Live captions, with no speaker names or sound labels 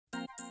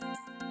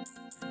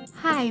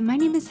Hi, my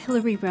name is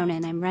Hillary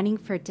Ronen. I'm running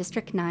for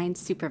District 9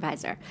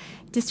 Supervisor.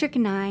 District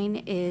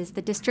 9 is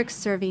the district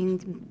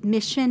serving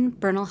Mission,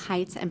 Bernal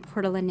Heights, and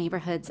Portola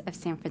neighborhoods of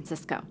San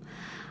Francisco.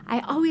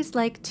 I always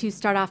like to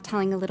start off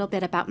telling a little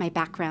bit about my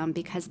background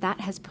because that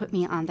has put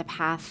me on the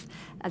path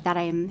that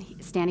I am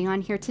standing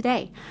on here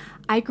today.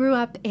 I grew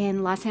up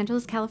in Los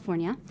Angeles,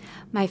 California.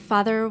 My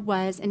father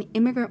was an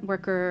immigrant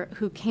worker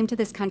who came to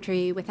this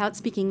country without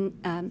speaking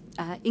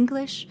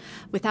English,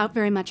 without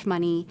very much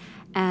money,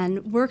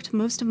 and worked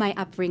most of my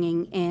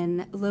upbringing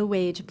in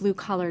low-wage,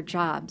 blue-collar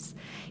jobs.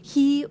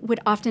 He would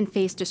often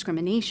face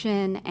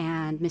discrimination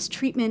and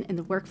mistreatment in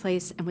the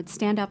workplace and would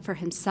stand up for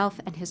himself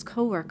and his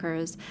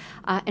coworkers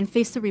and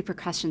face the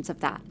repercussions of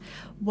that.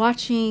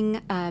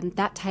 Watching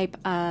that type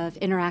of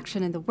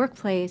interaction in the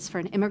workplace for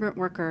an immigrant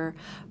worker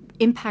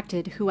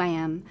impacted who I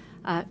am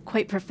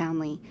quite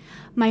profoundly.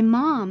 My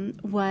mom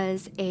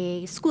was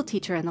a school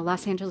teacher in the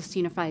Los Angeles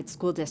Unified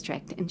School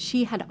District, and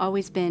she had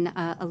always been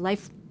a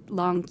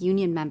lifelong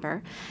union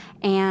member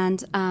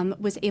and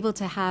was able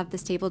to have the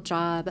stable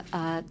job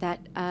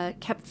that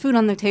kept food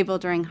on the table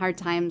during hard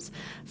times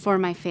for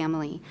my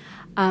family.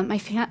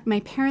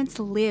 My parents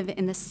live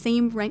in the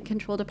same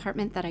rent-controlled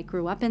apartment that I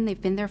grew up in.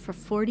 They've been there for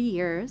 40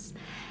 years.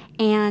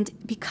 And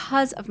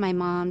because of my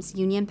mom's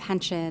union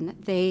pension,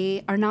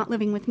 they are not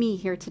living with me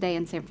here today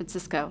in San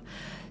Francisco.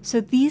 So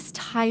these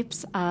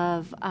types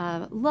of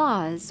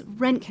laws,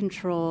 rent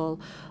control,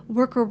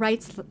 worker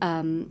rights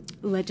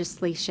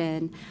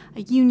legislation,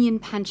 union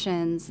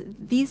pensions,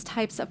 these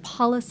types of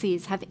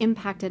policies have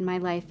impacted my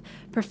life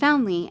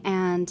profoundly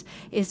and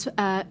is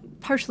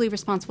partially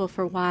responsible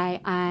for why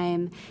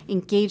I'm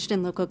engaged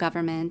in local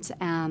government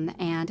and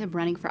am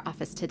running for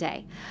office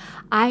today.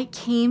 I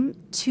came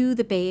to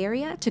the Bay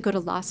Area to go to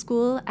law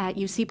school at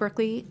UC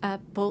Berkeley,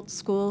 Bolt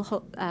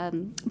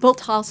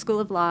Hall School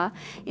of Law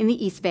in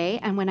the East Bay,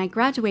 and when I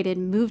graduated,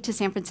 moved to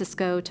San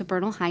Francisco to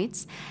Bernal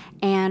Heights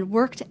and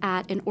worked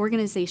at an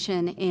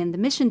organization in the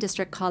Mission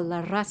District called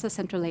La Raza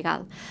Centro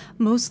Legal,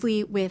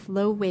 mostly with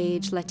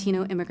low-wage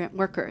Latino immigrant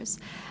workers.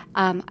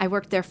 I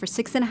worked there for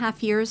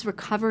 6.5 years,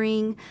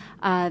 recovering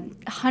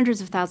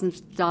hundreds of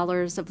thousands of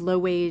dollars of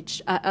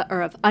low-wage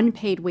or of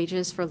unpaid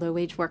wages for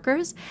low-wage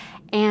workers,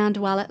 and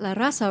while at La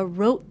Raza,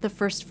 wrote the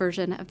first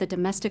version of the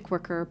Domestic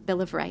Worker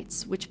Bill of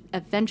Rights, which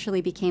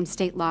eventually became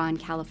state law in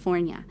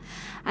California.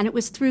 And it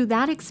was through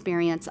that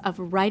experience of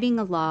writing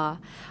a law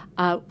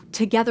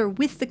together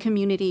with the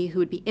community who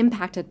would be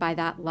impacted by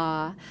that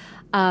law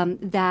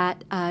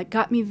that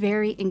got me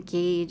very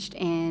engaged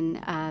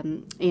in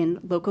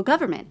local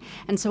government.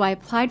 And so I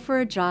applied for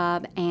a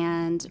job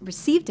and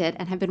received it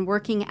and have been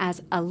working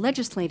as a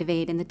legislative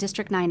aide in the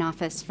District 9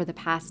 office for the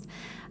past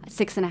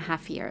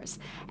 6.5 years.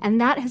 And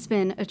that has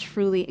been a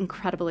truly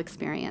incredible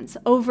experience.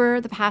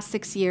 Over the past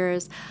 6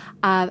 years,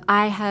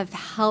 I have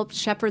helped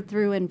shepherd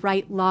through and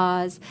write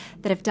laws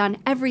that have done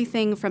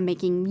everything from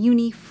making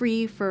muni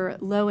free for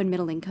low and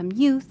middle income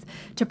youth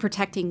to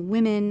protecting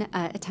women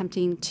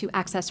attempting to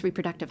access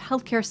reproductive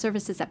health care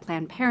services at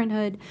Planned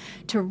Parenthood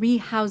to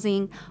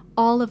rehousing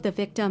all of the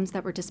victims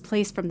that were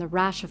displaced from the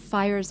rash of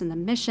fires in the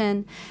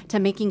Mission, to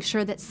making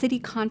sure that city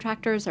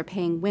contractors are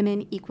paying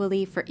women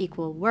equally for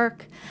equal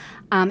work,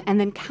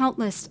 and then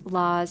countless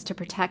laws to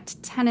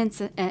protect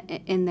tenants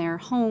in their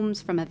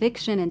homes from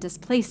eviction and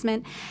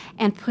displacement,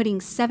 and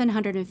putting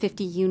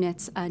 750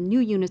 units, new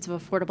units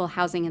of affordable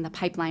housing in the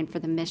pipeline for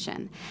the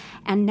Mission.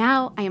 And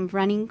now I am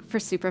running for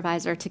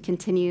supervisor to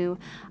continue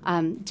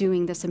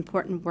doing this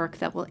important work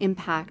that will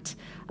impact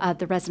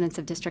the residents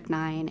of District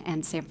 9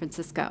 and San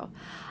Francisco.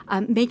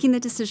 Making the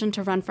decision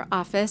to run for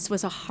office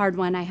was a hard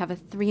one. I have a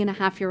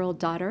 3.5-year-old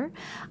daughter,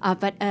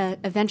 but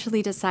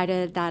eventually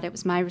decided that it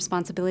was my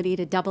responsibility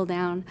to double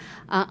down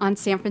on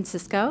San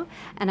Francisco,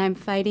 and I'm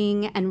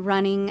fighting and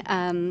running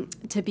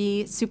to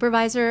be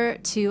supervisor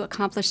to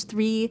accomplish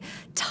 3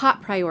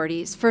 top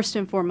priorities. First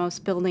and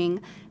foremost, building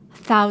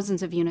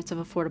thousands of units of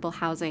affordable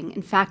housing.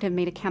 In fact, I've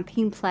made a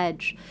campaign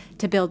pledge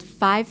to build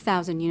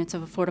 5,000 units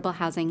of affordable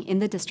housing in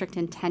the district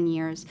in 10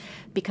 years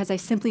because I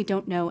simply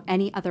don't know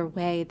any other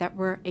way that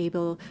we're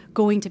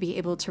going to be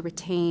able to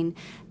retain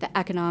the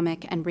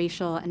economic and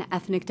racial and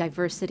ethnic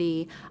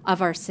diversity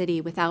of our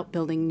city without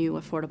building new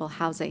affordable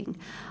housing.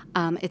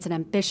 It's an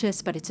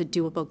ambitious, but it's a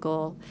doable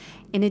goal.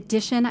 In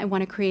addition, I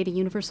want to create a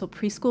universal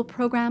preschool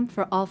program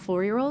for all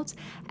 4-year-olds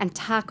and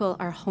tackle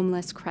our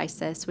homeless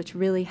crisis, which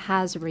really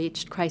has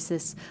reached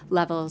crisis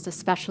levels,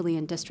 especially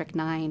in District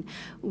 9.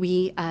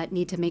 We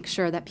need to make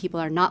sure that people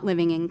are not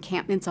living in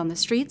encampments on the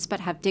streets, but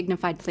have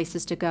dignified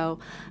places to go.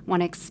 I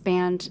want to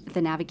expand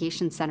the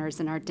navigation centers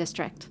in our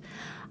district.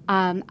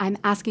 I'm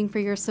asking for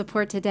your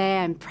support today.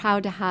 I'm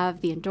proud to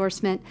have the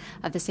endorsement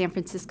of the San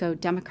Francisco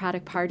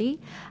Democratic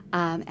Party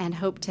and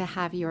hope to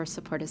have your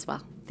support as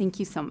well. Thank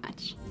you so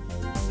much.